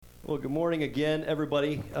Well, good morning again,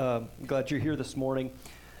 everybody. I'm glad you're here this morning.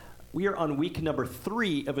 We are on week number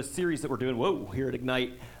 3 of a series that we're doing, here at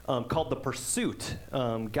Ignite, called The Pursuit,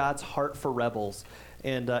 God's Heart for Rebels.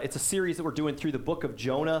 And it's a series that we're doing through the book of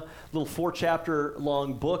Jonah, a little 4-chapter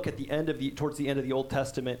long book at the end of towards the end of the Old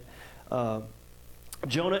Testament.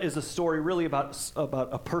 Jonah is a story really about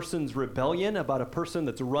a person's rebellion, about a person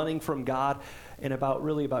that's running from God, and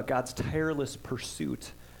about God's tireless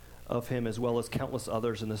pursuit of him, as well as countless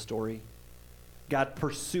others in the story. God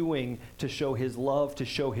pursuing to show his love, to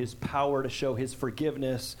show his power, to show his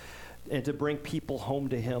forgiveness, and to bring people home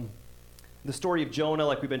to him. The story of Jonah,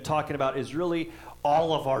 like we've been talking about, is really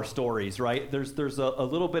all of our stories, right? There's a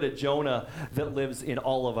little bit of Jonah that lives in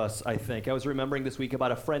all of us, I think. I was remembering this week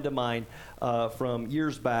about a friend of mine from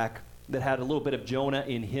years back that had a little bit of Jonah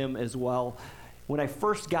in him as well. When I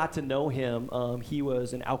first got to know him, he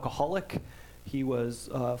was an alcoholic. He was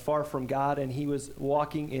far from God, and he was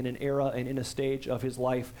walking in an era and in a stage of his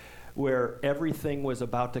life where everything was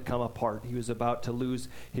about to come apart. He was about to lose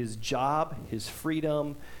his job, his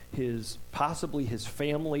freedom, possibly his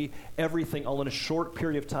family, everything, all in a short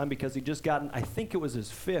period of time, because he'd just gotten, I think it was his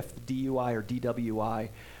 5th DUI or DWI.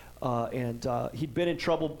 And he'd been in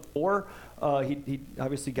trouble before. He'd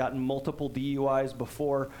obviously gotten multiple DUIs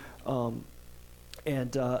before.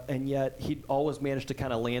 And yet he'd always managed to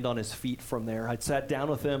kind of land on his feet from there. I'd sat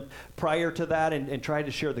down with him prior to that and tried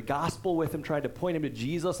to share the gospel with him, tried to point him to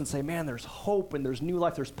Jesus and say, man, there's hope and there's new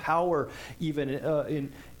life, there's power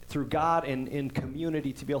even through God and in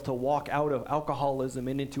community to be able to walk out of alcoholism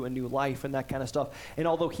and into a new life and that kind of stuff. And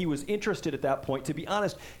although he was interested at that point, to be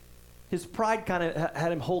honest, his pride kind of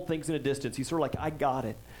had him hold things in a distance. He's sort of like, I got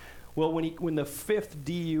it. Well, when the 5th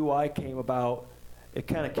DUI came about, it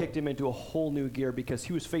kind of kicked him into a whole new gear because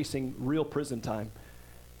he was facing real prison time.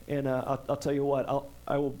 And I'll tell you what,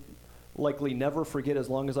 I will likely never forget as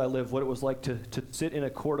long as I live what it was like to sit in a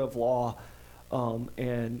court of law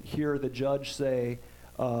and hear the judge say,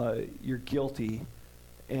 you're guilty,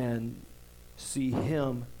 and see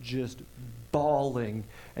him just bawling.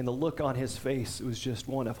 And the look on his face was just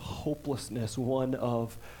one of hopelessness, one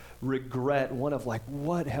of regret, one of like,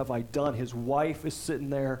 what have I done? His wife is sitting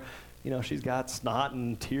there. You know, she's got snot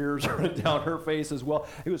and tears running down her face as well.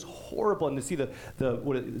 It was horrible. And to see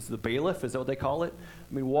the bailiff, is that what they call it?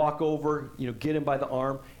 I mean, walk over, get him by the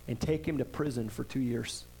arm and take him to prison for 2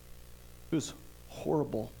 years. It was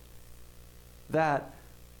horrible. That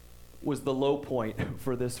was the low point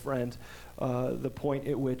for this friend, the point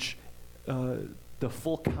at which the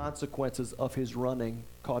full consequences of his running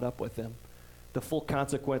caught up with him. The full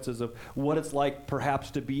consequences of what it's like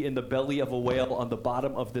perhaps to be in the belly of a whale on the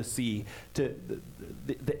bottom of the sea, to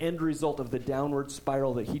the end result of the downward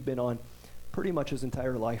spiral that he'd been on pretty much his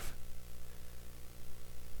entire life.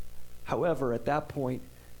 However, at that point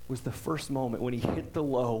was the first moment when he hit the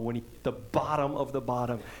low, the bottom of the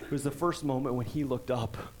bottom. It was the first moment when he looked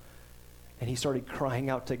up and he started crying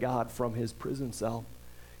out to God from his prison cell.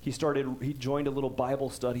 He joined a little Bible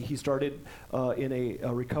study. He started in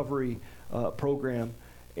a recovery program.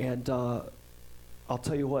 And I'll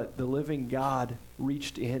tell you what, the living God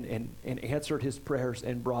reached in and answered his prayers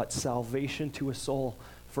and brought salvation to his soul.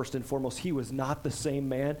 First and foremost, he was not the same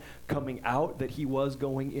man coming out that he was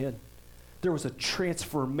going in. There was a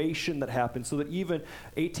transformation that happened so that even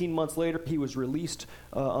 18 months later, he was released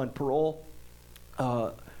on parole.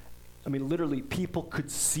 Literally, people could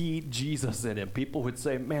see Jesus in him. People would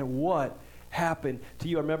say, man, what happened to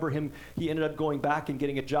you? I remember he ended up going back and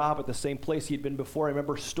getting a job at the same place he'd been before. I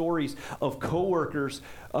remember stories of coworkers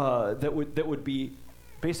that would be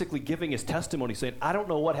basically giving his testimony, saying, I don't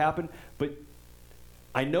know what happened, but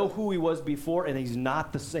I know who he was before, and he's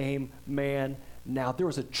not the same man now. There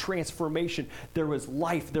was a transformation. There was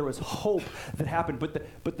life. There was hope that happened.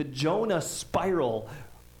 But the Jonah spiral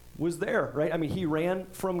was there, right? I mean, he ran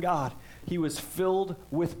from God. He was filled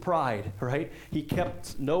with pride, right? He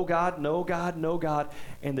kept, no God, no God, no God.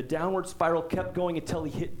 And the downward spiral kept going until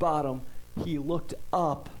he hit bottom. He looked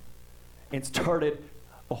up and started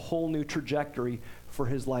a whole new trajectory for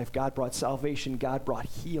his life. God brought salvation. God brought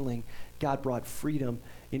healing. God brought freedom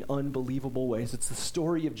in unbelievable ways. It's the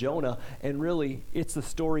story of Jonah, and really, it's the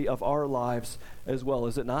story of our lives as well,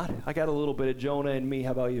 is it not? I got a little bit of Jonah in me.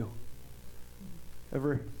 How about you?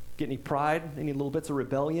 Ever get any pride, any little bits of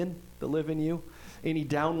rebellion that live in you? Any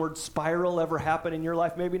downward spiral ever happen in your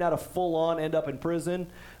life? Maybe not a full-on end up in prison,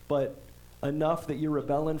 but enough that you're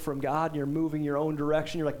rebelling from God and you're moving your own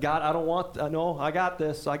direction. You're like, God, no, I got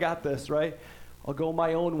this, right? I'll go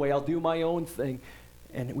my own way. I'll do my own thing.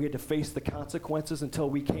 And we had to face the consequences until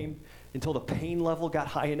the pain level got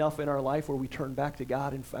high enough in our life where we turned back to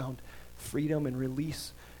God and found freedom and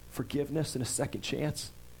release forgiveness and a second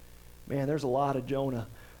chance. Man, there's a lot of Jonah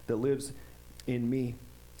that lives in me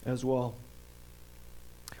as well.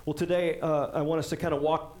 Well, today I want us to kind of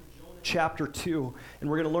walk chapter 2, and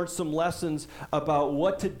we're going to learn some lessons about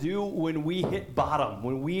what to do when we hit bottom,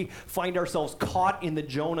 when we find ourselves caught in the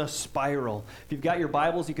Jonah spiral. If you've got your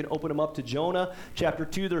Bibles, you can open them up to Jonah chapter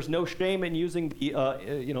 2. There's no shame in using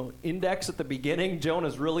the index at the beginning.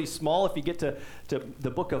 Jonah's really small. If you get to the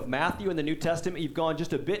book of Matthew in the New Testament, you've gone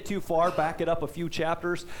just a bit too far. Back it up a few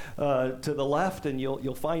chapters to the left, and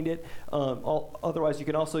you'll find it. Otherwise, you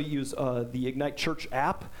can also use the Ignite Church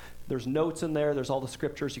app. There's notes in there. There's all the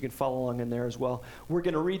scriptures. You can follow along in there as well. We're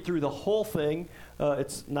going to read through the whole thing.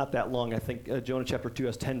 It's not that long. I think Jonah chapter 2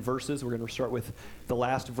 has 10 verses. We're going to start with the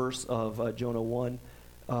last verse of Jonah 1.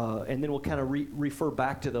 And then we'll kind of refer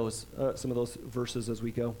back to those some of those verses as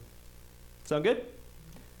we go. Sound good?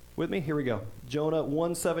 With me? Here we go. Jonah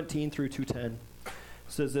 1:17 through 2:10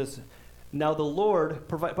 says this. Now the Lord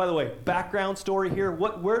provide. By the way, background story here.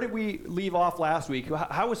 Where did we leave off last week?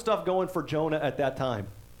 How was stuff going for Jonah at that time?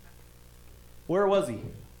 Where was he?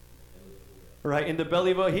 Right, in the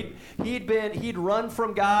belly of a he'd run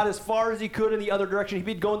from God as far as he could in the other direction. He'd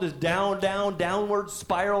been going this downward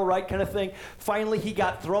spiral, right, kind of thing. Finally, he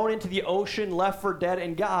got thrown into the ocean, left for dead,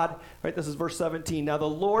 and God, right, this is verse 17. Now the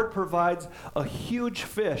Lord provides a huge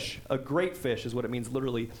fish, a great fish is what it means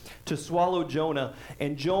literally, to swallow Jonah.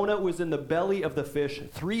 And Jonah was in the belly of the fish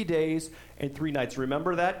 3 days and 3 nights.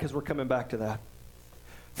 Remember that? Because we're coming back to that.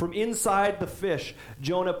 From inside the fish,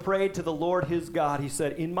 Jonah prayed to the Lord his God. He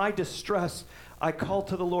said, in my distress, I called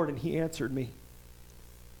to the Lord, and he answered me.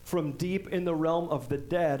 From deep in the realm of the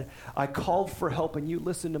dead, I called for help, and you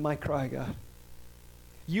listened to my cry, God.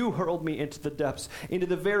 You hurled me into the depths, into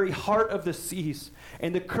the very heart of the seas,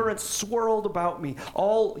 and the currents swirled about me.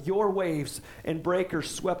 All your waves and breakers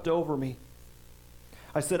swept over me.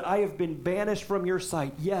 I said, I have been banished from your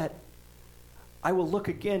sight, yet I will look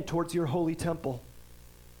again towards your holy temple.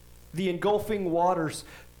 The engulfing waters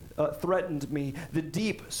threatened me. The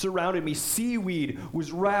deep surrounded me. Seaweed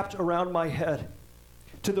was wrapped around my head.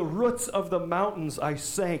 To the roots of the mountains I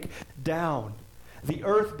sank down. The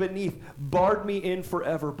earth beneath barred me in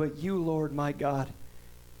forever. But you, Lord my God,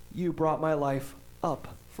 you brought my life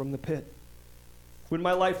up from the pit. When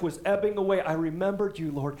my life was ebbing away, I remembered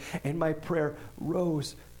you, Lord, and my prayer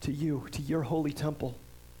rose to you, to your holy temple.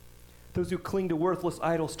 Those who cling to worthless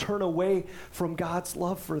idols turn away from God's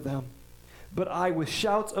love for them. But I, with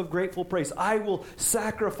shouts of grateful praise, I will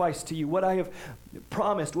sacrifice to you what I have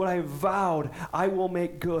promised, what I have vowed, I will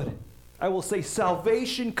make good. I will say,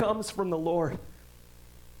 salvation comes from the Lord.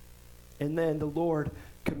 And then the Lord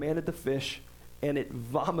commanded the fish, and it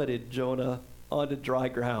vomited Jonah onto dry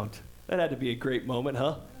ground. That had to be a great moment,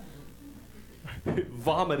 huh? It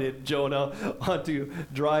vomited Jonah onto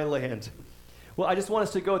dry land. Well, I just want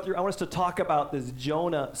us to go through, I want us to talk about this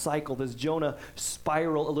Jonah cycle, this Jonah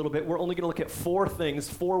spiral a little bit. We're only going to look at 4 things,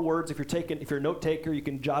 4 words. If you're a note taker, you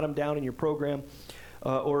can jot them down in your program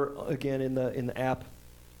or again in the app.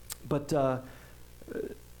 But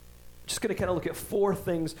just going to kind of look at 4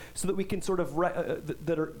 things so that we can sort of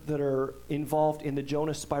that are involved in the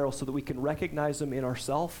Jonah spiral, so that we can recognize them in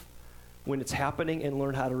ourselves when it's happening and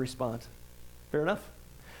learn how to respond. Fair enough?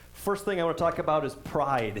 First thing I want to talk about is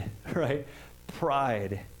pride, right?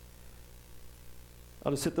 Pride.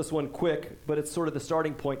 I'll just hit this one quick, but it's sort of the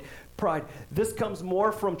starting point. Pride. This comes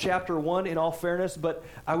more from chapter 1, in all fairness, but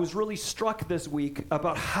I was really struck this week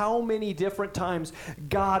about how many different times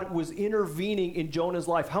God was intervening in Jonah's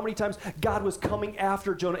life. How many times God was coming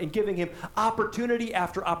after Jonah and giving him opportunity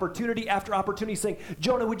after opportunity after opportunity, saying,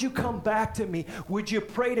 Jonah, would you come back to me? Would you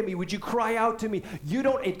pray to me? Would you cry out to me?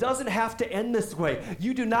 It doesn't have to end this way.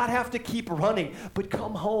 You do not have to keep running, but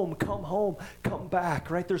come home, come back,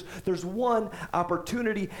 right? There's one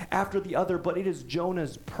opportunity after the other, but it is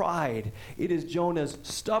Jonah's pride. It is Jonah's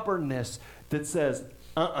stubbornness that says,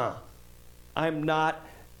 I'm not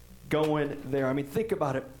going there. I mean, think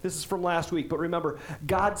about it. This is from last week, but remember,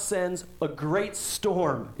 God sends a great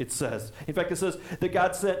storm, it says. In fact, it says that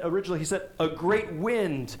God sent, originally he sent a great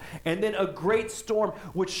wind and then a great storm,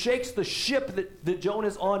 which shakes the ship that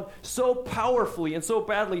Jonah's on so powerfully and so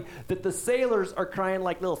badly that the sailors are crying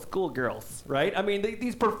like little schoolgirls, right? I mean,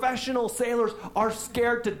 these professional sailors are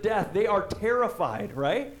scared to death. They are terrified,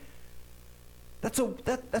 right? That's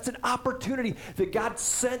an opportunity that God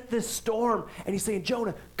sent this storm, and he's saying,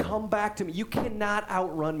 Jonah, come back to me. You cannot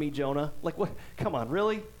outrun me, Jonah. Like, what? Come on,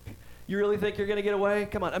 really? You really think you're going to get away?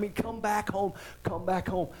 Come on. I mean, come back home.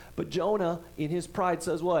 But Jonah, in his pride,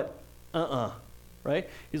 says what? Right?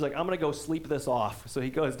 He's like, I'm going to go sleep this off. So he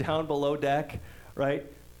goes down below deck, right?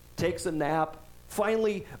 Takes a nap,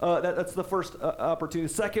 Finally, that's the first opportunity.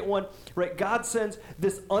 The second one, right? God sends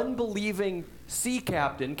this unbelieving sea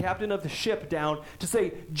captain of the ship down to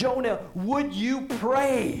say, Jonah, would you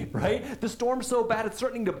pray, right? The storm's so bad it's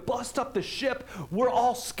threatening to bust up the ship. We're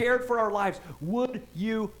all scared for our lives. Would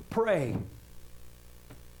you pray?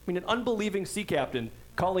 I mean, an unbelieving sea captain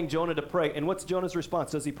calling Jonah to pray. And what's Jonah's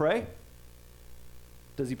response? Does he pray?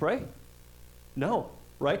 Does he pray? No.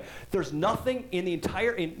 Right? There's nothing in the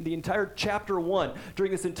entire chapter 1,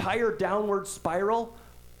 during this entire downward spiral.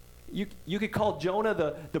 You could call Jonah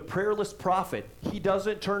the prayerless prophet. He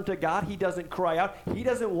doesn't turn to God. He doesn't cry out. He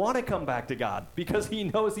doesn't want to come back to God because he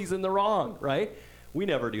knows he's in the wrong, right? We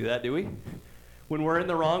never do that, do we? When we're in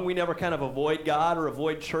the wrong, we never kind of avoid God or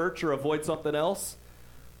avoid church or avoid something else.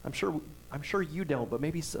 I'm sure you don't, but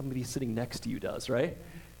maybe somebody sitting next to you does, right?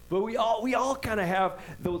 But we all kind of have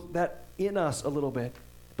that in us a little bit.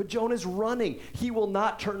 But Jonah's running. He will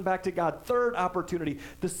not turn back to God. Third opportunity.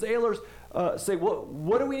 The sailors say,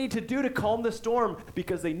 what do we need to do to calm the storm?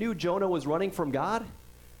 Because they knew Jonah was running from God.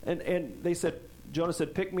 And they said, Jonah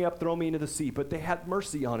said, pick me up, throw me into the sea. But they had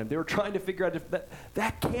mercy on him. They were trying to figure out if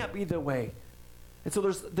that can't be the way. And so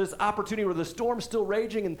there's this opportunity where the storm's still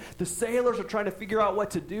raging and the sailors are trying to figure out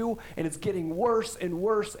what to do. And it's getting worse and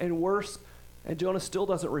worse and worse. And Jonah still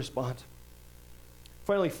doesn't respond.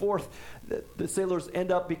 Finally, fourth, the sailors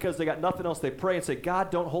end up, because they got nothing else, they pray and say, God,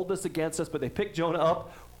 don't hold this against us. But they pick Jonah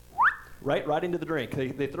up, right into the drink.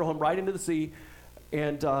 They throw him right into the sea.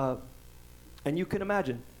 And you can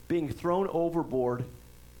imagine being thrown overboard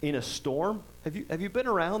in a storm. Have you been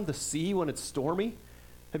around the sea when it's stormy?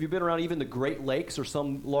 Have you been around even the Great Lakes or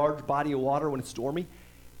some large body of water when it's stormy?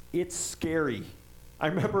 It's scary. I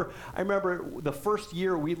remember the first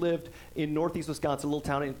year we lived in northeast Wisconsin, a little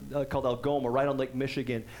town called Algoma, right on Lake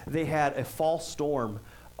Michigan. They had a fall storm,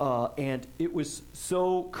 and it was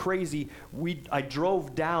so crazy. I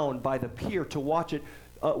drove down by the pier to watch it.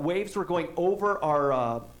 Waves were going over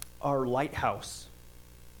our lighthouse.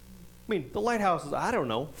 I mean, the lighthouse is, I don't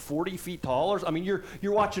know, 40 feet tall.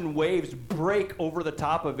 You're watching waves break over the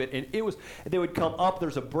top of it, and they would come up.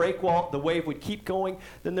 There's a break wall. The wave would keep going.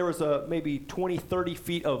 Then there was maybe 20, 30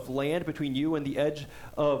 feet of land between you and the edge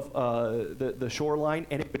of the shoreline,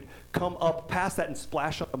 and it would come up past that and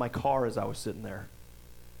splash onto my car as I was sitting there.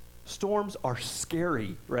 Storms are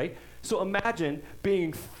scary, right? So imagine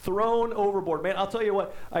being thrown overboard. Man, I'll tell you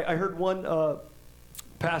what, I heard one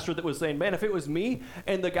pastor that was saying, man, if it was me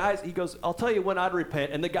and the guys, he goes, I'll tell you when I'd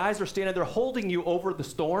repent, and the guys are standing there holding you over the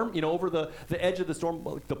storm, over the edge of the storm,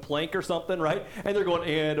 like the plank or something, right? And they're going,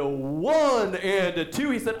 and a 1 and a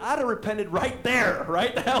 2. He said, I'd have repented right there,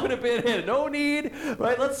 right? That would have been it. No need,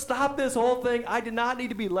 right? Let's stop this whole thing. I did not need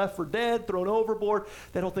to be left for dead, thrown overboard,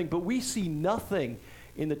 that whole thing. But we see nothing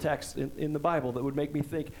in the text, in the Bible, that would make me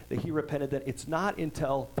think that he repented. That it's not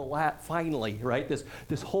until finally, right,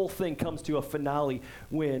 this whole thing comes to a finale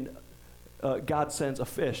when God sends a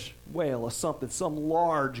fish, whale, or something, some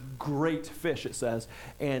large, great fish, it says,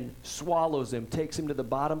 and swallows him, takes him to the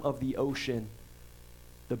bottom of the ocean,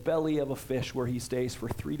 the belly of a fish, where he stays for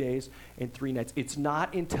 3 days and 3 nights. It's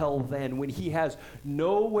not until then, when he has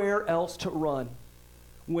nowhere else to run,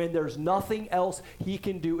 when there's nothing else he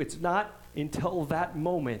can do, it's not until that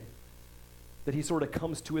moment that he sort of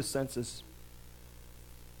comes to his senses.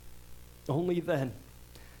 Only then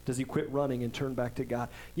does he quit running and turn back to God.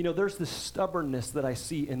 There's this stubbornness that I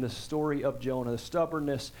see in the story of Jonah, the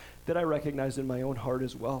stubbornness that I recognize in my own heart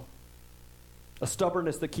as well. A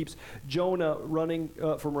stubbornness that keeps Jonah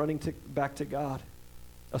from running back to God.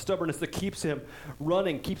 A stubbornness that keeps him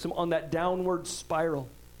running, keeps him on that downward spiral.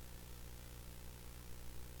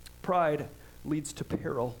 Pride leads to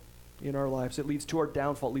peril in our lives. It leads to our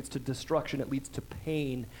downfall. It leads to destruction. It leads to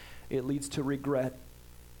pain. It leads to regret.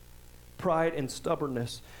 Pride and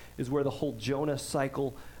stubbornness is where the whole Jonah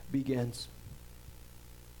cycle begins.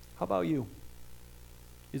 How about you?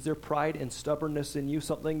 Is there pride and stubbornness in you,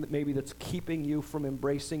 something that maybe that's keeping you from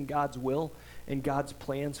embracing God's will and God's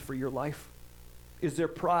plans for your life? Is there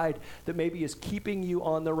pride that maybe is keeping you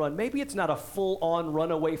on the run? Maybe it's not a full-on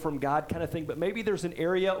run away from God kind of thing, but maybe there's an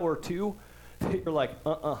area or two that you're like,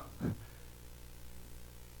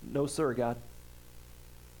 no, sir, God.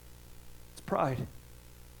 It's pride.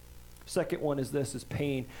 Second one is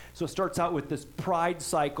pain. So it starts out with this pride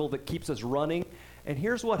cycle that keeps us running. And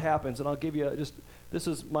here's what happens, and I'll give you this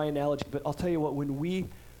is my analogy, but I'll tell you what, when we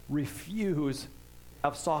refuse to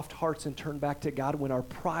have soft hearts and turn back to God, when our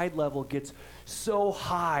pride level gets so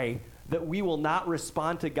high that we will not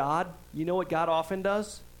respond to God, you know what God often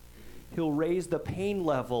does? He'll raise the pain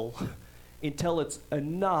level until it's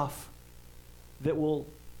enough that we'll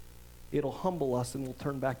it'll humble us and we'll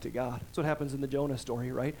turn back to God. That's what happens in the Jonah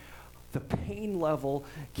story, right? The pain level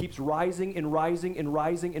keeps rising and rising and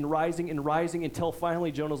rising and rising and rising until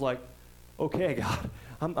finally Jonah's like, okay, God,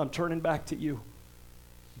 I'm turning back to you.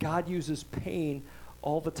 God uses pain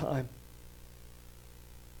all the time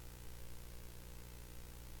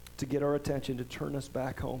to get our attention, to turn us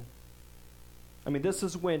back home. I mean, this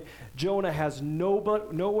is when Jonah has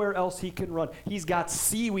nowhere else he can run. He's got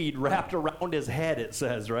seaweed wrapped around his head, it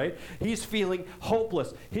says, right? He's feeling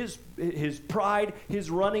hopeless. His pride, his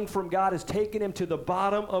running from God has taken him to the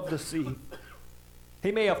bottom of the sea.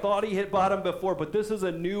 He may have thought he hit bottom before, but this is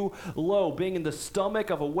a new low. Being in the stomach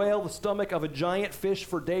of a whale, the stomach of a giant fish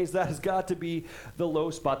for days, that has got to be the low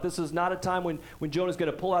spot. This is not a time when Jonah's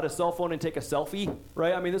going to pull out a cell phone and take a selfie,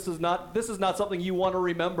 right? I mean, this is not something you want to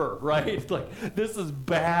remember, right? Like, this is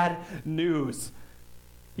bad news.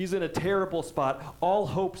 He's in a terrible spot. All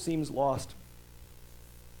hope seems lost.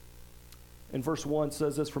 And verse 1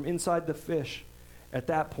 says this, from inside the fish, at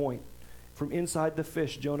that point, from inside the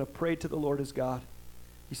fish, Jonah prayed to the Lord his God.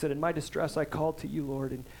 He said, in my distress I called to you,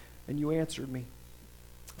 Lord, and you answered me.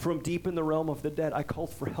 From deep in the realm of the dead I called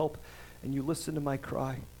for help, and you listened to my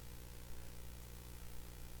cry.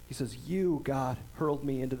 He says, you, God, hurled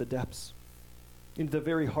me into the depths, into the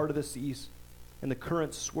very heart of the seas, and the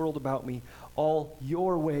currents swirled about me. All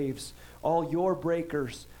your waves, all your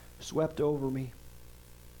breakers swept over me.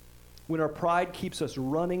 When our pride keeps us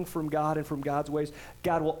running from God and from God's ways,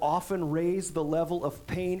 God will often raise the level of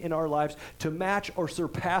pain in our lives to match or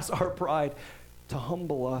surpass our pride, to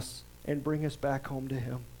humble us and bring us back home to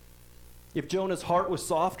him. If Jonah's heart was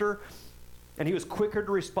softer and he was quicker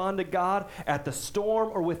to respond to God at the storm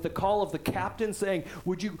or with the call of the captain saying,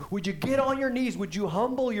 would you get on your knees? Would you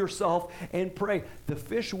humble yourself and pray? The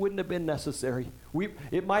fish wouldn't have been necessary.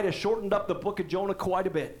 It might have shortened up the book of Jonah quite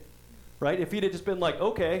a bit. Right? If he'd have just been like,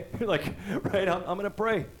 okay, like, right, I'm going to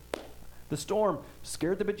pray. The storm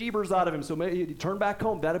scared the bejeebers out of him, so maybe he turned back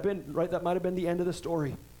home. That might have been the end of the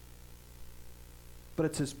story. But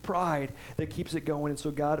it's his pride that keeps it going, and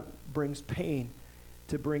so God brings pain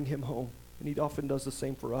to bring him home. And he often does the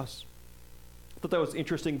same for us. I thought that was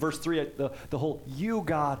interesting. Verse 3, the whole, you,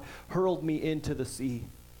 God, hurled me into the sea.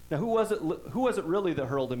 Now, who was it really that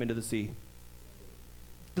hurled him into the sea?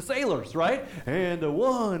 The sailors, right? And a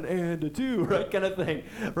one and a two, right? Kind of thing,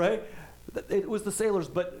 right? It was the sailors,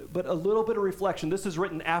 but a little bit of reflection. This is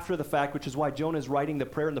written after the fact, which is why Jonah is writing the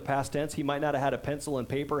prayer in the past tense. He might not have had a pencil and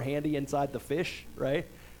paper handy inside the fish, right?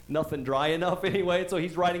 Nothing dry enough anyway. So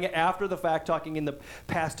he's writing it after the fact, talking in the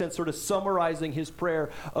past tense, sort of summarizing his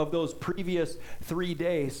prayer of those previous 3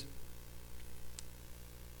 days.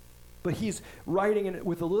 But he's writing it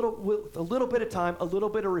with a little bit of time, a little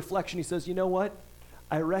bit of reflection. He says, you know what?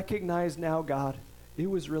 I recognize now, God, it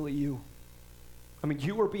was really you. I mean,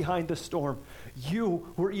 you were behind the storm. You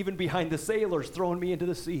were even behind the sailors throwing me into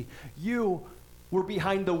the sea. You were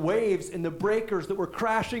behind the waves and the breakers that were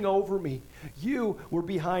crashing over me. You were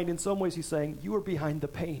behind, in some ways he's saying, you were behind the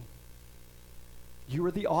pain. You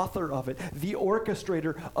were the author of it, the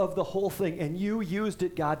orchestrator of the whole thing, and you used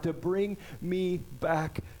it, God, to bring me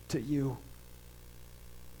back to you.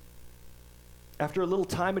 After a little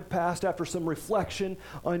time had passed, after some reflection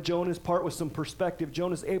on Jonah's part with some perspective,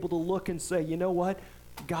 Jonah's able to look and say, you know what?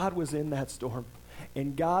 God was in that storm,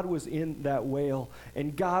 and God was in that whale,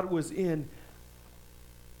 and God was in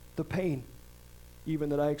the pain even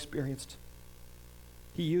that I experienced.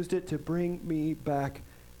 He used it to bring me back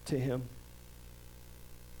to him.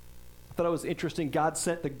 I thought it was interesting. God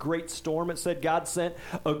sent the great storm. It said God sent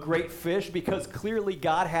a great fish because clearly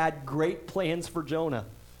God had great plans for Jonah.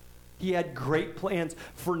 He had great plans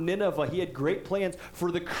for Nineveh. He had great plans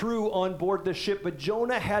for the crew on board the ship. But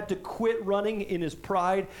Jonah had to quit running in his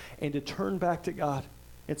pride and to turn back to God.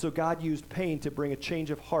 And so God used pain to bring a change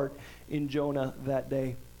of heart in Jonah that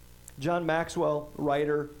day. John Maxwell,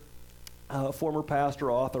 writer, former pastor,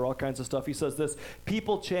 author, all kinds of stuff, he says this: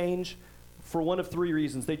 people change for one of 3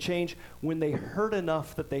 reasons. They change when they hurt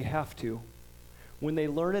enough that they have to, when they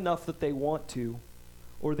learn enough that they want to,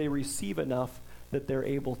 or they receive enough that they're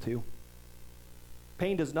able to.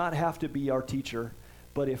 Pain does not have to be our teacher,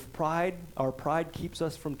 but if our pride keeps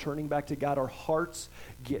us from turning back to God, our hearts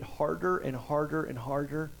get harder and harder and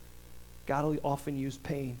harder. God will often use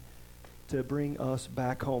pain to bring us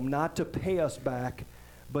back home, not to pay us back,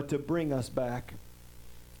 but to bring us back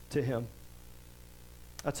to him.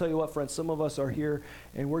 I'll tell you what, friends, some of us are here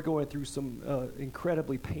and we're going through some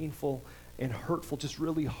incredibly painful and hurtful, just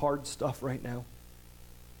really hard stuff right now.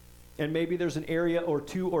 And maybe there's an area or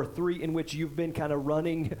 2 or 3 in which you've been kind of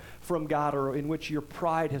running from God, or in which your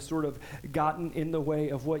pride has sort of gotten in the way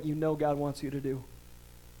of what you know God wants you to do.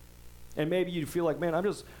 And maybe you feel like, man,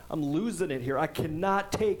 I'm losing it here. I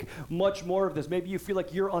cannot take much more of this. Maybe you feel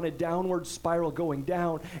like you're on a downward spiral going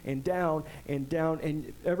down and down and down,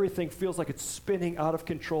 and everything feels like it's spinning out of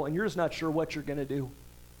control, and you're just not sure what you're going to do.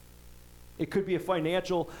 It could be a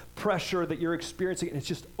financial pressure that you're experiencing, and it's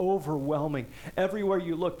just overwhelming. Everywhere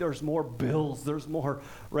you look, there's more bills, there's more,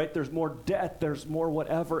 right? There's more debt, there's more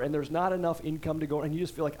whatever, and there's not enough income to go, and you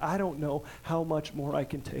just feel like, I don't know how much more I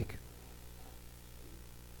can take.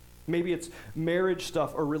 Maybe it's marriage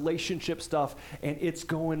stuff or relationship stuff, and it's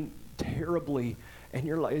going terribly. And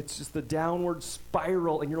you're like, it's just the downward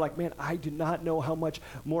spiral, and you're like, man, I do not know how much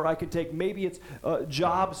more I can take. Maybe it's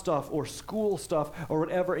job stuff or school stuff or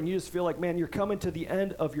whatever, and you just feel like, man, you're coming to the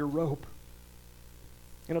end of your rope.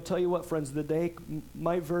 And I'll tell you what, friends, the day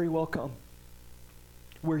might very well come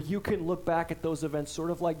where you can look back at those events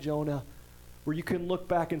sort of like Jonah, where you can look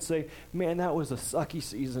back and say, man, that was a sucky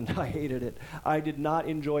season. I hated it. I did not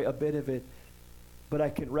enjoy a bit of it. But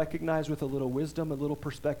I can recognize with a little wisdom, a little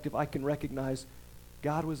perspective, I can recognize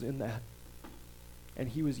God was in that. And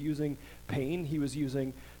he was using pain. He was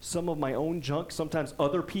using some of my own junk, sometimes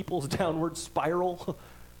other people's downward spiral.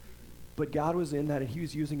 But God was in that, and he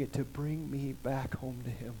was using it to bring me back home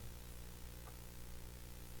to him.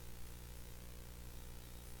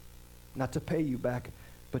 Not to pay you back,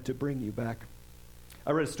 but to bring you back.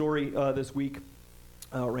 I read a story this week,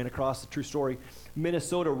 ran across a true story.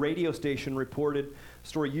 Minnesota radio station reported a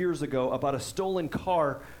story years ago about a stolen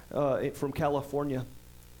car from California.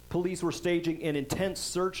 Police were staging an intense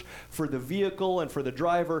search for the vehicle and for the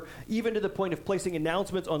driver, even to the point of placing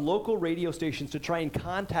announcements on local radio stations to try and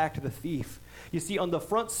contact the thief. You see, on the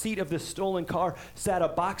front seat of this stolen car sat a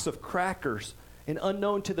box of crackers, and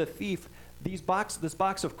unknown to the thief, this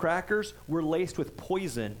box of crackers were laced with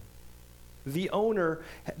poison. The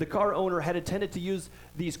car owner, had intended to use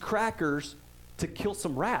these crackers to kill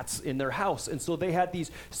some rats in their house. And so they had these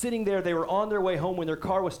sitting there. They were on their way home when their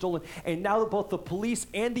car was stolen. And now both the police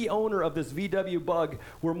and the owner of this VW Bug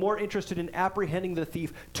were more interested in apprehending the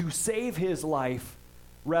thief to save his life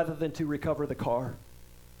rather than to recover the car.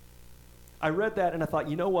 I read that and I thought,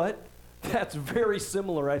 you know what? That's very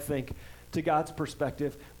similar, I think, to God's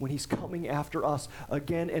perspective when he's coming after us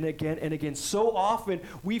again and again and again. So often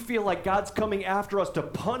we feel like God's coming after us to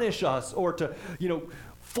punish us or to,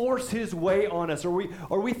 force his way on us, or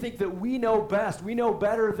we think that we know best, we know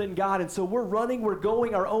better than God, and so we're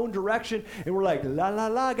going our own direction, and we're like, la la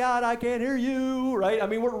la, God, I can't hear you, right? I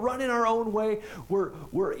mean, we're running our own way,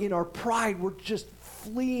 we're in our pride, we're just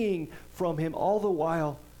fleeing from him. All the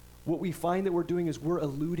while, what we find that we're doing is we're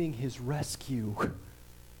eluding his rescue.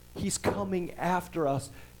 He's coming after us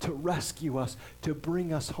to rescue us, to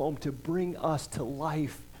bring us home, to bring us to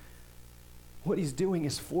life. What he's doing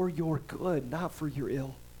is for your good, not for your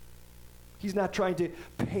ill. He's not trying to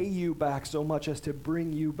pay you back so much as to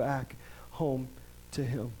bring you back home to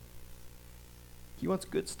him. He wants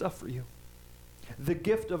good stuff for you. The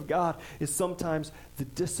gift of God is sometimes the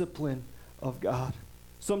discipline of God.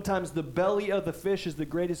 Sometimes the belly of the fish is the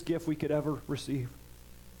greatest gift we could ever receive.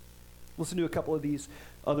 Listen to a couple of these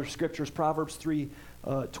other scriptures. Proverbs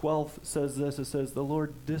 3:12 says this. It says, the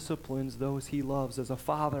Lord disciplines those he loves. As a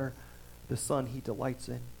father, the son he delights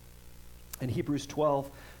in. And Hebrews 12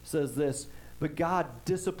 says this, but God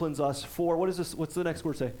disciplines us for, what is this? What's the next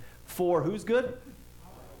word say? For who's good?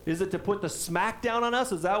 Is it to put the smack down on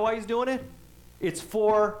us? Is that why he's doing it? It's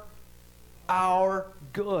for our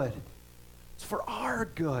good. It's for our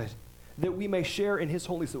good, that we may share in his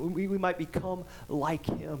holiness, that we might become like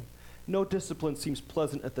him. No discipline seems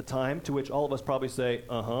pleasant at the time, to which all of us probably say,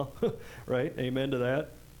 right? Amen to that.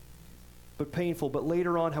 But painful. But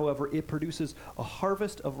later on, however, it produces a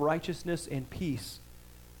harvest of righteousness and peace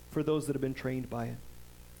for those that have been trained by it.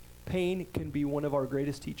 Pain can be one of our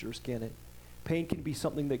greatest teachers, can it? Pain can be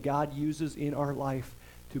something that God uses in our life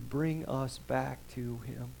to bring us back to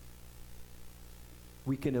him.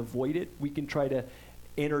 We can avoid it. We can try to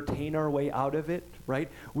entertain our way out of it, right?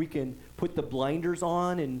 We can put the blinders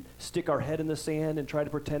on and stick our head in the sand and try to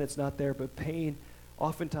pretend it's not there. But pain,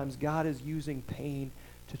 oftentimes God is using pain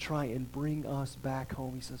to try and bring us back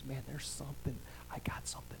home. He says, man, there's something. I got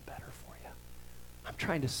something better for you. I'm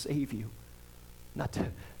trying to save you, not to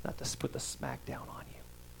put the smack down on you.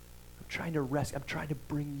 I'm trying to rescue. I'm trying to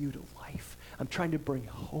bring you to life. I'm trying to bring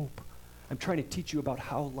hope. I'm trying to teach you about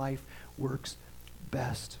how life works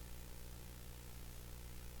best.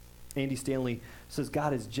 Andy Stanley says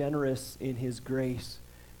God is generous in his grace,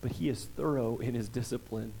 but he is thorough in his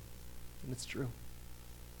discipline. And it's true.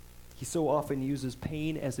 He so often uses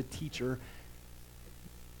pain as a teacher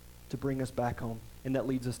to bring us back home. And that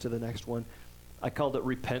leads us to the next one. I called it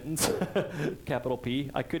repentance, capital P.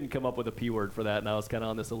 I couldn't come up with a P word for that, and I was kind of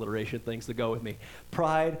on this alliteration thing, so go with me.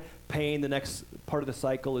 Pride, pain, the next part of the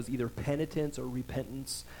cycle is either penitence or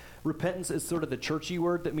repentance. Repentance is sort of the churchy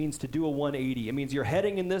word that means to do a 180. It means you're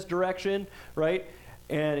heading in this direction, right?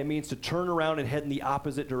 And it means to turn around and head in the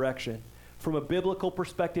opposite direction. From a biblical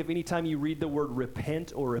perspective, anytime you read the word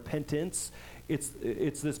repent or repentance,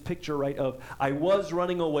 it's this picture, right, of I was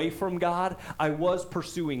running away from God, I was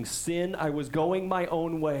pursuing sin, I was going my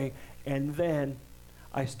own way, and then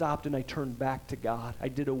I stopped and I turned back to God. I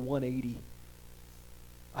did a 180.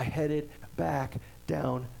 I headed back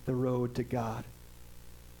down the road to God.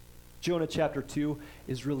 Jonah chapter 2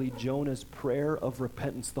 is really Jonah's prayer of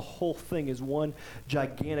repentance. The whole thing is one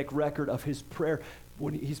gigantic record of his prayer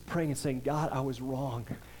when he's praying and saying, God, I was wrong.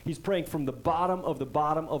 He's praying from the bottom of the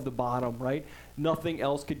bottom of the bottom, right? Nothing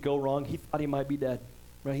else could go wrong. He thought he might be dead,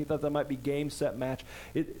 right? He thought that might be game, set, match.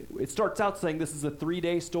 It starts out saying this is a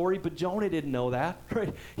 3-day story, but Jonah didn't know that,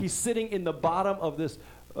 right? He's sitting in the bottom of this,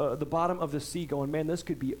 the bottom of the sea going, man, this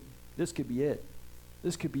could be it. This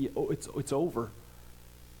could be, it's over.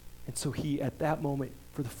 And so he, at that moment,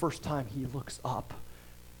 for the first time, he looks up.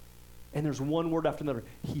 And there's one word after another.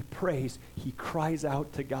 He prays. He cries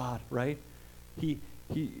out to God, right? He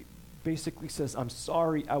basically says, I'm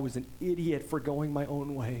sorry, I was an idiot for going my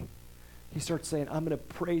own way. He starts saying, I'm going to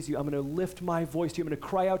praise you. I'm going to lift my voice to you. I'm going to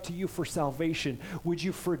cry out to you for salvation. Would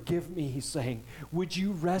you forgive me, he's saying. Would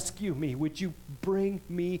you rescue me? Would you bring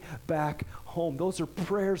me back home? Those are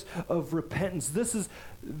prayers of repentance.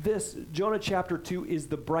 This Jonah chapter 2 is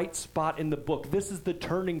the bright spot in the book. This is the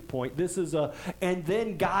turning point. And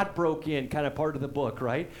then God broke in kind of part of the book,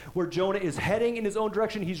 right? Where Jonah is heading in his own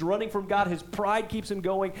direction. He's running from God. His pride keeps him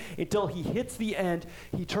going until he hits the end.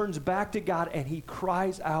 He turns back to God and he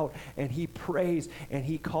cries out and he prays and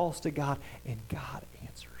he calls to God and God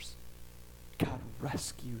answers. God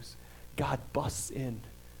rescues. God busts in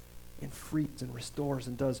and frees and restores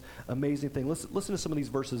and does amazing things. Listen to some of these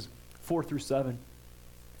verses, 4 through 7.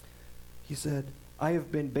 He said, I have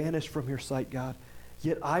been banished from your sight, God,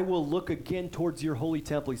 yet I will look again towards your holy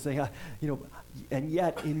temple. He's saying, and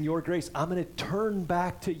yet in your grace, I'm going to turn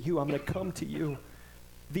back to you. I'm going to come to you.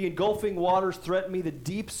 The engulfing waters threaten me. The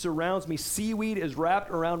deep surrounds me. Seaweed is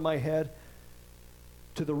wrapped around my head.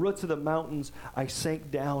 To the roots of the mountains, I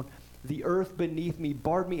sank down. The earth beneath me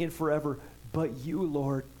barred me in forever. But you,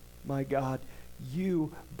 Lord, my God,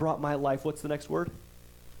 you brought my life. What's the next word?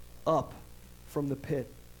 Up from the pit.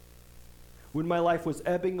 When my life was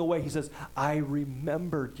ebbing away, he says, I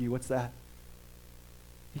remembered you. What's that?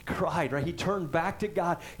 He cried, right? He turned back to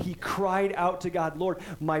God. He cried out to God, Lord,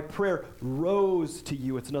 my prayer rose to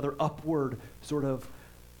you. It's another upward sort of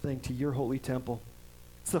thing to your holy temple.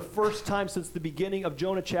 It's the first time since the beginning of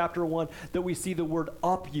Jonah chapter 1 that we see the word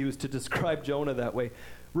up used to describe Jonah that way.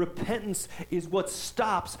 Repentance is what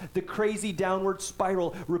stops the crazy downward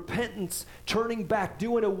spiral. Repentance, turning back,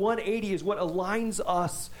 doing a 180 is what aligns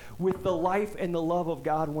us with the life and the love of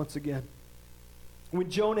God once again. When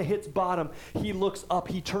Jonah hits bottom, he looks up,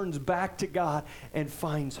 he turns back to God and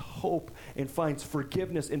finds hope and finds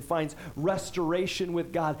forgiveness and finds restoration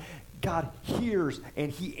with God. God hears and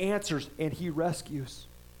he answers and he rescues.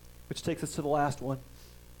 Which takes us to the last one.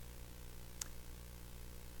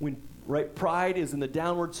 When pride is in the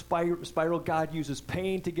downward spiral, God uses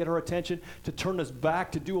pain to get our attention, to turn us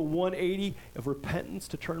back, to do a 180 of repentance,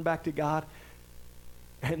 to turn back to God.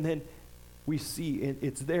 And then we see,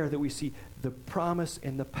 it's there that we see the promise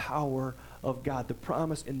and the power of God, the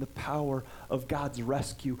promise and the power of God's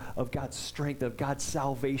rescue, of God's strength, of God's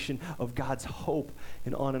salvation, of God's hope,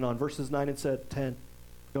 and on and on. Verses 9 and 10.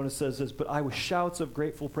 Jonah says this, but I with shouts of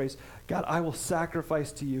grateful praise, God, I will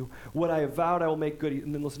sacrifice to you. What I have vowed, I will make good.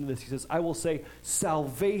 And then listen to this. He says, I will say,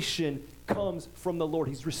 salvation comes from the Lord.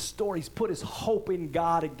 He's restored. He's put his hope in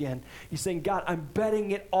God again. He's saying, God, I'm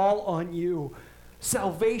betting it all on you.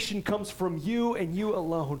 Salvation comes from you and you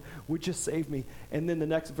alone. Would you save me? And then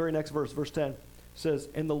the very next verse, verse 10, says,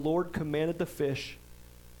 and the Lord commanded the fish,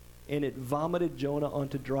 and it vomited Jonah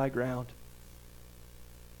onto dry ground.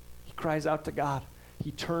 He cries out to God. He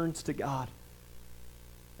turns to God.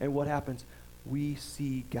 And what happens? We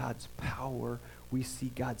see God's power. We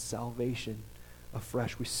see God's salvation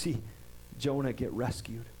afresh. We see Jonah get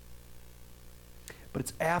rescued. But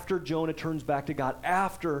it's after Jonah turns back to God,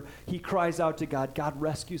 after he cries out to God, God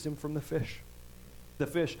rescues him from the fish. The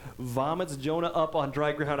fish vomits Jonah up on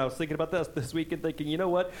dry ground. I was thinking about this week and thinking, you know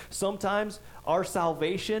what? Sometimes our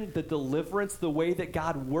salvation, the deliverance, the way that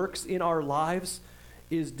God works in our lives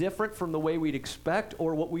is different from the way we'd expect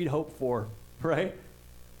or what we'd hope for, right?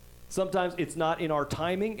 Sometimes it's not in our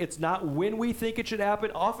timing. It's not when we think it should happen.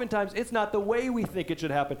 Oftentimes, it's not the way we think it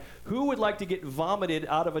should happen. Who would like to get vomited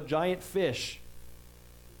out of a giant fish?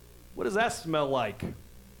 What does that smell like?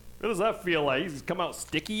 What does that feel like? Does it come out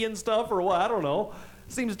sticky and stuff or what? I don't know.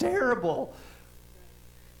 It seems terrible.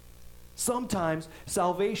 Sometimes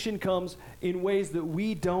salvation comes in ways that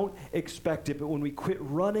we don't expect it. But when we quit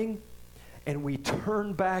running and we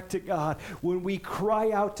turn back to God, when we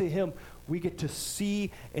cry out to Him, we get to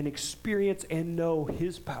see and experience and know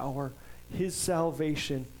His power, His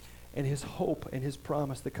salvation, and His hope and His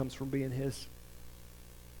promise that comes from being His.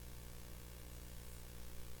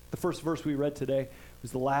 The first verse we read today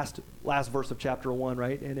was the last verse of chapter 1,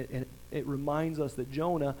 right? And it reminds us that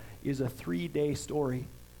Jonah is a 3-day story.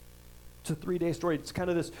 It's a 3-day story. It's kind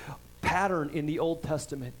of this pattern in the Old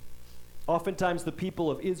Testament. Oftentimes the people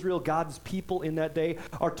of Israel, God's people in that day,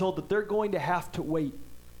 are told that they're going to have to wait.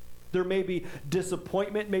 There may be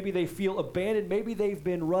disappointment. Maybe they feel abandoned. Maybe they've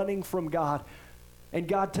been running from God. And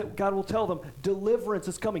God will tell them, deliverance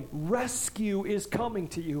is coming. Rescue is coming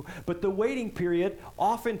to you. But the waiting period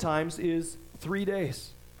oftentimes is 3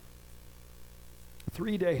 days.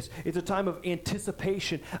 3 days. It's a time of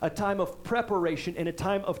anticipation, a time of preparation, and a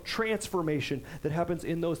time of transformation that happens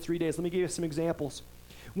in those 3 days. Let me give you some examples.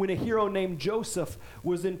 When a hero named Joseph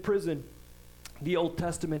was in prison, the Old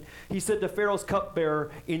Testament, he said to Pharaoh's cupbearer,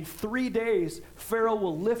 in 3 days, Pharaoh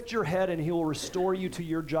will lift your head and he will restore you to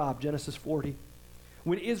your job, Genesis 40.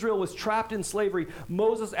 When Israel was trapped in slavery,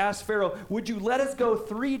 Moses asked Pharaoh, would you let us go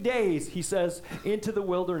 3 days, he says, into the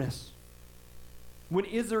wilderness? When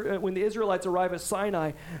the Israelites arrive at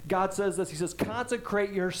Sinai, God says this, he says,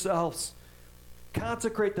 consecrate yourselves.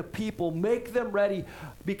 Consecrate the people, make them ready,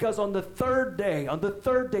 because on the third day,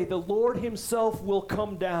 the Lord Himself will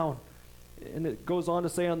come down. And it goes on to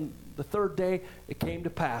say on the third day, it came to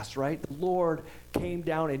pass, right? The Lord came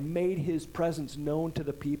down and made His presence known to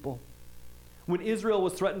the people. When Israel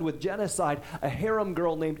was threatened with genocide, a harem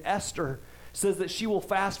girl named Esther says that she will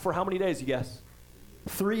fast for how many days, you guess?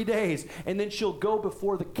 3 days. And then she'll go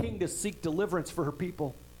before the king to seek deliverance for her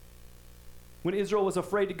people. When Israel was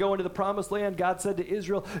afraid to go into the promised land, God said to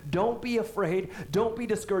Israel, don't be afraid, don't be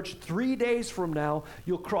discouraged. 3 days from now,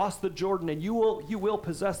 you'll cross the Jordan and you will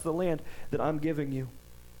possess the land that I'm giving you.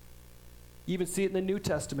 You even see it in the New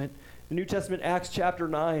Testament. The New Testament, Acts chapter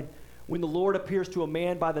 9, when the Lord appears to a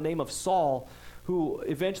man by the name of Saul, who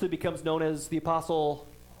eventually becomes known as the Apostle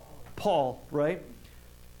Paul, right?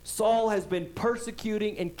 Saul has been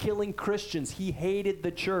persecuting and killing Christians. He hated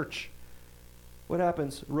the church. What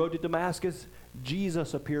happens? Road to Damascus,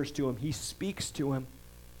 Jesus appears to him. He speaks to him.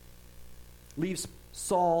 Leaves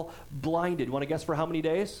Saul blinded. Want to guess for how many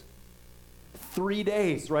days? 3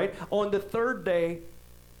 days, right? On the third day,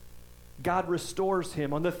 God restores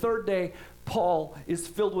him. On the third day, Paul is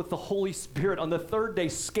filled with the Holy Spirit. On the third day,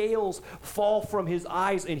 scales fall from his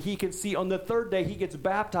eyes and he can see. On the third day, he gets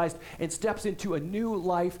baptized and steps into a new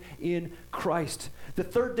life in Christ. The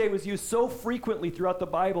third day was used so frequently throughout the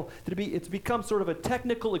Bible that it's become sort of a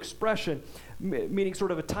technical expression, meaning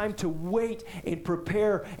sort of a time to wait and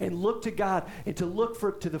prepare and look to God and to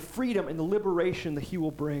look to the freedom and the liberation that He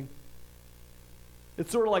will bring.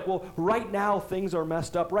 It's sort of like, well, right now things are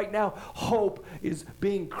messed up. Right now hope is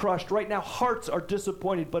being crushed. Right now hearts are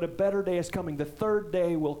disappointed, but a better day is coming. The third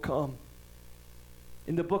day will come.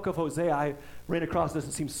 In the book of Hosea, I ran across this.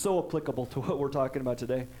 It seems so applicable to what we're talking about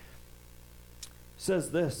today. It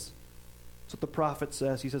says this. That's what the prophet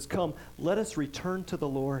says. He says, come, let us return to the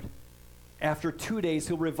Lord. After 2 days,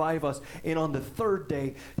 He'll revive us. And on the third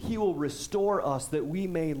day, He will restore us that we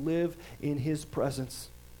may live in His presence.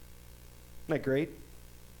 Isn't that great?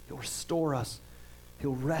 He'll restore us.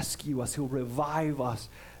 He'll rescue us. He'll revive us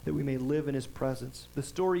that we may live in His presence. The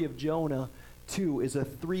story of Jonah, too, is a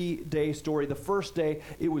 3-day story. The first day,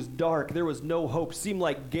 it was dark. There was no hope. Seemed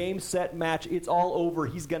like game, set, match. It's all over.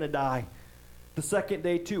 He's going to die. The second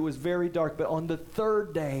day, too, was very dark. But on the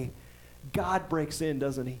third day, God breaks in,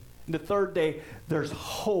 doesn't He? And the third day, there's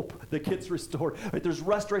hope that gets restored. Right? There's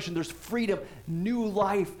restoration. There's freedom. New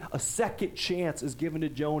life. A second chance is given to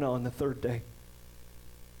Jonah on the third day.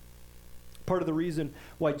 Part of the reason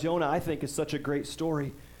why Jonah, I think, is such a great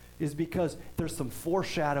story is because there's some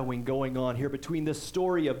foreshadowing going on here between this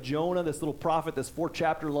story of Jonah, this little prophet, this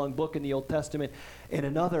 4-chapter-long book in the Old Testament, and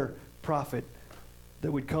another prophet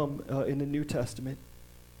that would come in the New Testament.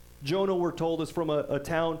 Jonah, we're told, is from a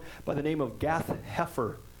town by the name of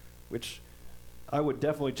Gath-Hepher, which I would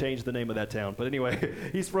definitely change the name of that town. But anyway,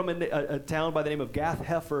 he's from a town by the name of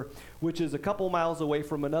Gath-Hepher, which is a couple miles away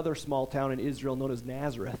from another small town in Israel known as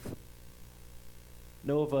Nazareth.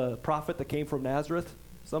 Know of a prophet that came from Nazareth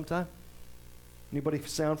sometime? Anybody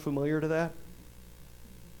sound familiar to that?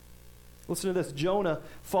 Listen to this. Jonah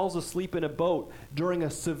falls asleep in a boat during a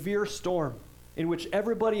severe storm in which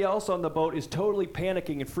everybody else on the boat is totally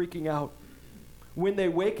panicking and freaking out. When they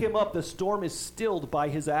wake him up, the storm is stilled by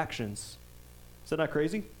his actions. Is that not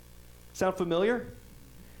crazy? Sound familiar?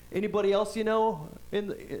 Anybody else you know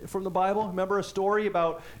from the Bible? Remember a story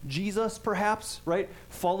about Jesus, perhaps, right?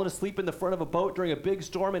 Falling asleep in the front of a boat during a big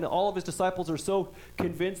storm, and all of his disciples are so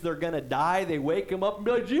convinced they're going to die, they wake him up and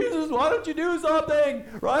be like, Jesus, why don't you do something,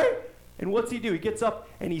 right? And what's he do? He gets up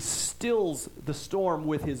and he stills the storm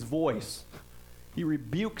with his voice. He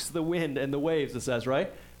rebukes the wind and the waves, it says,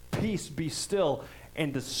 right? Peace, be still,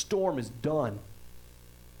 and the storm is done.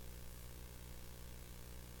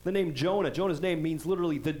 The name Jonah, Jonah's name means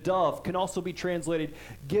literally the dove, can also be translated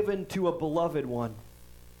given to a beloved one.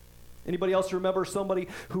 Anybody else remember somebody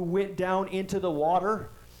who went down into the water?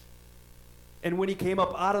 And when he came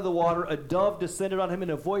up out of the water, a dove descended on him, and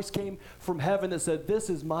a voice came from heaven that said, "This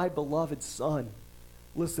is my beloved son.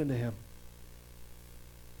 Listen to him."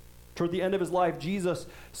 Toward the end of his life, Jesus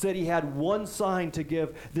said he had one sign to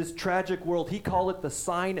give this tragic world. He called it the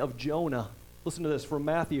sign of Jonah. Listen to this from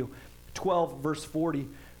Matthew 12, verse 40. It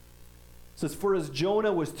says, "For as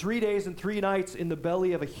Jonah was 3 days and 3 nights in the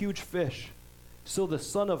belly of a huge fish, so the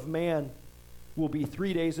Son of Man will be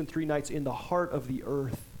 3 days and 3 nights in the heart of the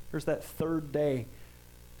earth." There's that third day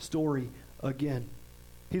story again.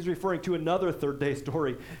 He's referring to another third day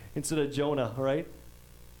story instead of Jonah, right?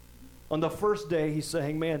 On the first day, he's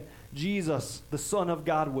saying, man, Jesus, the Son of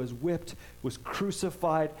God, was whipped, was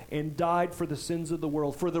crucified, and died for the sins of the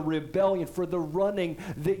world, for the rebellion, for the running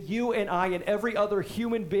that you and I and every other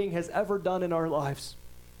human being has ever done in our lives.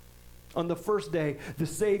 On the first day, the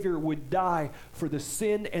Savior would die for the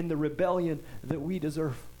sin and the rebellion that we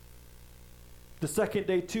deserve. The second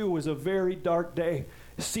day, too, was a very dark day.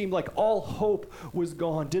 It seemed like all hope was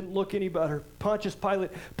gone. Didn't look any better. Pontius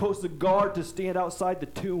Pilate posted a guard to stand outside the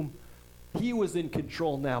tomb. He was in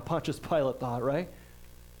control now, Pontius Pilate thought, right?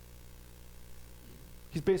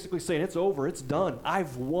 He's basically saying, it's over, it's done,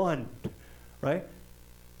 I've won, right?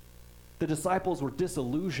 The disciples were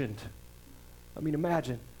disillusioned. I mean,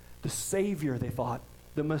 imagine, the Savior, they thought,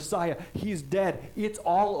 the Messiah, he's dead, it's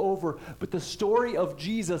all over. But the story of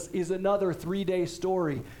Jesus is another 3-day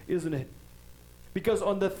story, isn't it? Because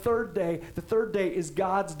on the third day is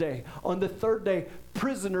God's day. On the third day,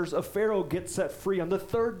 prisoners of Pharaoh get set free. On the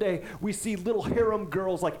third day, we see little harem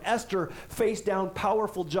girls like Esther face down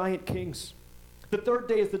powerful giant kings. The third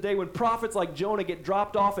day is the day when prophets like Jonah get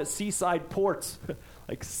dropped off at seaside ports.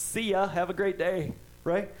 Like, see ya, have a great day,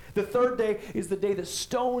 right? The third day is the day that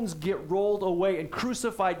stones get rolled away and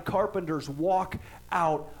crucified carpenters walk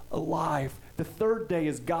out alive. The third day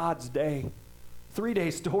is God's day.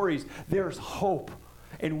 3-day stories, there's hope.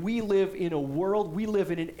 And we live in a world, we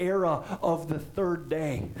live in an era of the third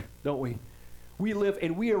day, don't we? We live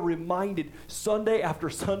and we are reminded Sunday after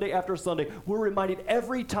Sunday after Sunday. We're reminded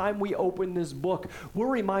every time we open this book. We're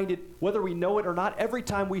reminded, whether we know it or not, every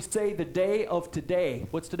time we say the day of today.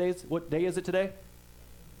 What day is it today?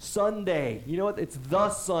 Sunday. You know what? It's the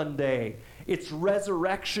Sunday. It's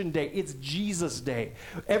Resurrection Day. It's Jesus Day.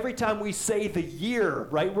 Every time we say the year,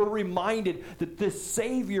 right, we're reminded that this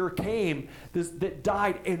Savior came, that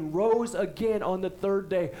died and rose again on the third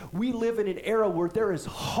day. We live in an era where there is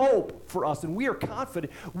hope for us, and we are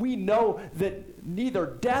confident. We know that neither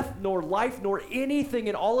death nor life nor anything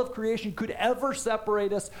in all of creation could ever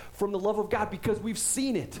separate us from the love of God because we've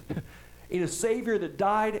seen it in a Savior that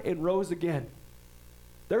died and rose again.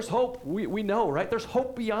 There's hope, we know, right? There's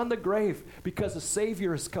hope beyond the grave because a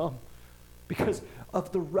Savior has come, because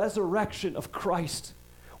of the resurrection of Christ.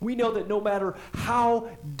 We know that no matter how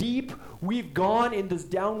deep we've gone in this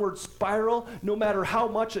downward spiral, no matter how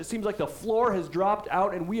much it seems like the floor has dropped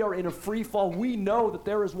out and we are in a free fall, we know that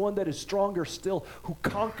there is one that is stronger still, who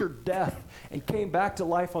conquered death and came back to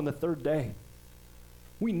life on the third day.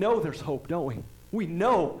 We know there's hope, don't we? We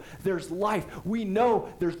know there's life. We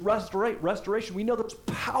know there's restoration. We know there's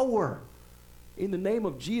power in the name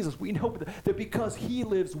of Jesus. We know that because he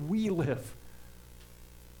lives, we live.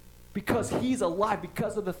 Because he's alive,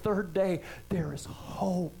 because of the third day, there is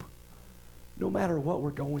hope. No matter what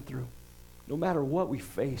we're going through, no matter what we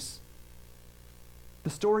face. The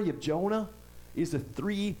story of Jonah is a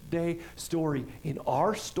 3-day story. And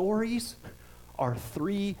our stories are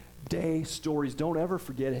 3-day stories. Don't ever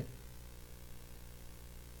forget it.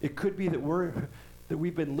 It could be that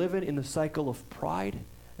we've been living in the cycle of pride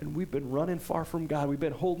and we've been running far from God. We've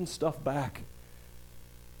been holding stuff back.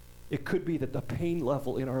 It could be that the pain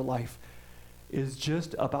level in our life is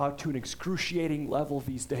just about to an excruciating level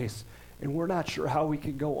these days, and we're not sure how we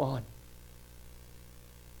can go on.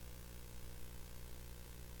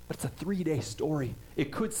 But it's a 3-day story.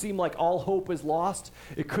 It could seem like all hope is lost.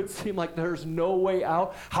 It could seem like there's no way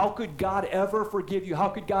out. How could God ever forgive you? How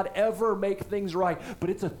could God ever make things right? But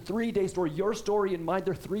it's a 3-day story. Your story and mine,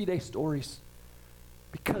 they're 3-day stories.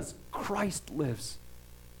 Because Christ lives.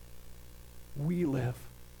 We live.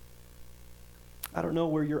 I don't know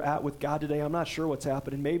where you're at with God today. I'm not sure what's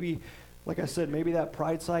happening. Maybe, like I said, maybe that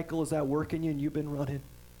pride cycle is at work in you and you've been running.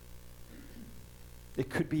 It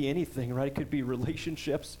could be anything, right? It could be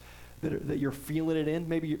relationships that you're feeling it in.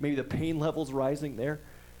 Maybe the pain level's rising there.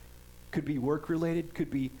 Could be work related. Could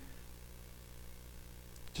be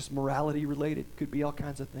just morality related. Could be all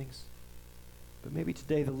kinds of things. But maybe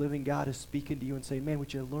today the living God is speaking to you and saying, man,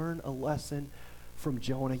 would you learn a lesson from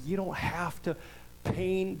Jonah? You don't have to,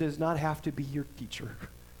 pain does not have to be your teacher.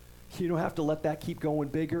 You don't have to let that keep going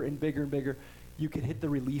bigger and bigger and bigger. You can hit the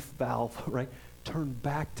relief valve, right? Turn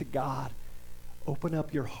back to God. Open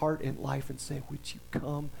up your heart and life and say, would you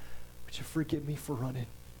come? Would you forgive me for running?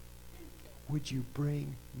 Would you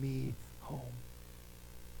bring me home?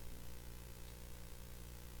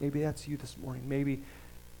 Maybe that's you this morning. Maybe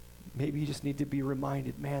you just need to be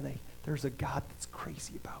reminded, man, there's a God that's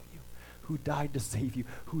crazy about you, who died to save you,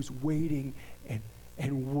 who's waiting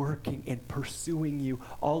and working and pursuing you,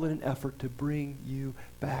 all in an effort to bring you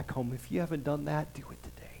back home. If you haven't done that, do it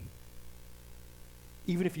today.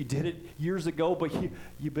 Even if you did it years ago, but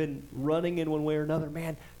you've been running in one way or another,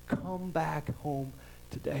 man, come back home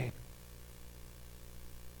today.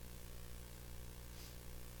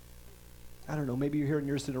 I don't know, maybe you're here and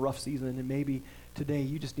you're just in a rough season, and maybe today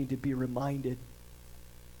you just need to be reminded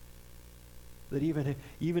that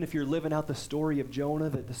even if you're living out the story of Jonah,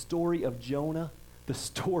 that the story of Jonah, the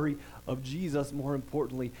story of Jesus, more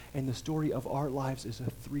importantly, and the story of our lives is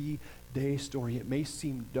a 3-day story. It may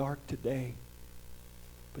seem dark today,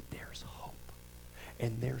 but there's hope,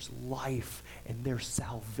 and there's life, and there's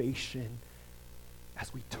salvation.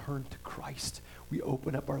 As we turn to Christ, we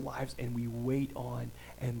open up our lives, and we wait on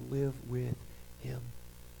and live with him.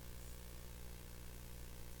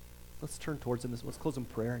 Let's turn towards him. Let's close in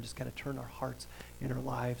prayer and just kind of turn our hearts and our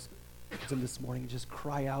lives to him this morning and just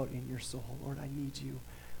cry out in your soul, Lord, I need you.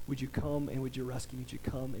 Would you come and would you rescue me? Would you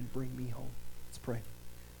come and bring me home? Let's pray.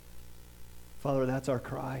 Father, that's our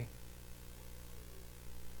cry.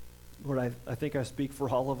 Lord, I think I speak for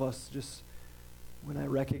all of us just when I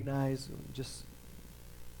recognize,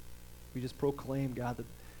 we just proclaim, God, that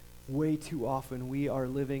way too often we are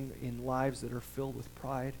living in lives that are filled with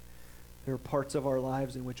pride. There are parts of our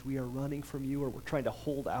lives in which we are running from you, or we're trying to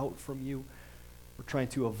hold out from you. We're trying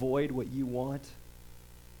to avoid what you want.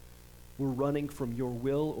 We're running from your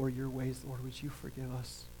will or your ways. Lord, would you forgive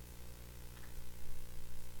us?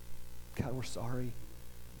 God, we're sorry.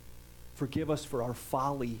 Forgive us for our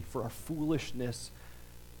folly, for our foolishness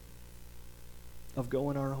of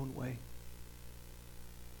going our own way.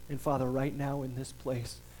 And Father, right now in this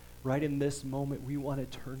place, right in this moment, we want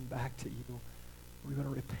to turn back to you. We want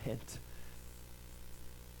to repent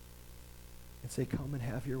and say, come and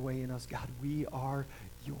have your way in us. God, we are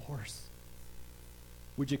yours.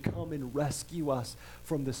 Would you come and rescue us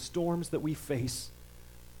from the storms that we face?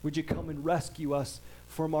 Would you come and rescue us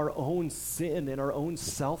from our own sin and our own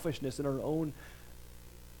selfishness and our own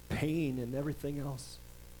pain and everything else?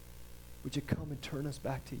 Would you come and turn us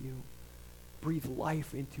back to you? Breathe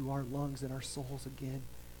life into our lungs and our souls again.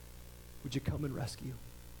 Would you come and rescue?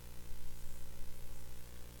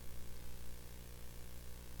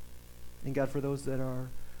 And God, for those that are,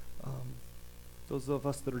 those of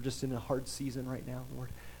us that are just in a hard season right now, Lord,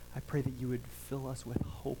 I pray that you would fill us with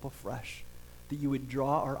hope afresh, that you would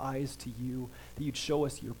draw our eyes to you, that you'd show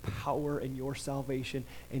us your power and your salvation,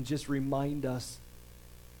 and just remind us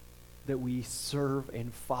that we serve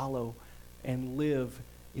and follow and live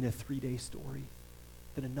in a 3-day story,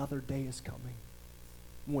 that another day is coming,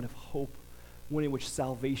 one of hope, one in which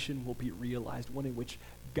salvation will be realized, one in which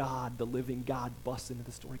God, the living God, busts into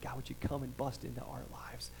the story. God, would you come and bust into our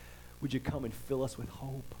lives? Would you come and fill us with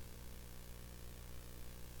hope?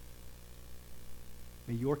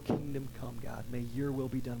 May your kingdom come, God. May your will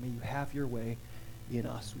be done. May you have your way in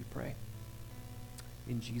us, we pray.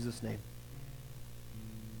 In Jesus' name,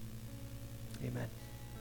 amen.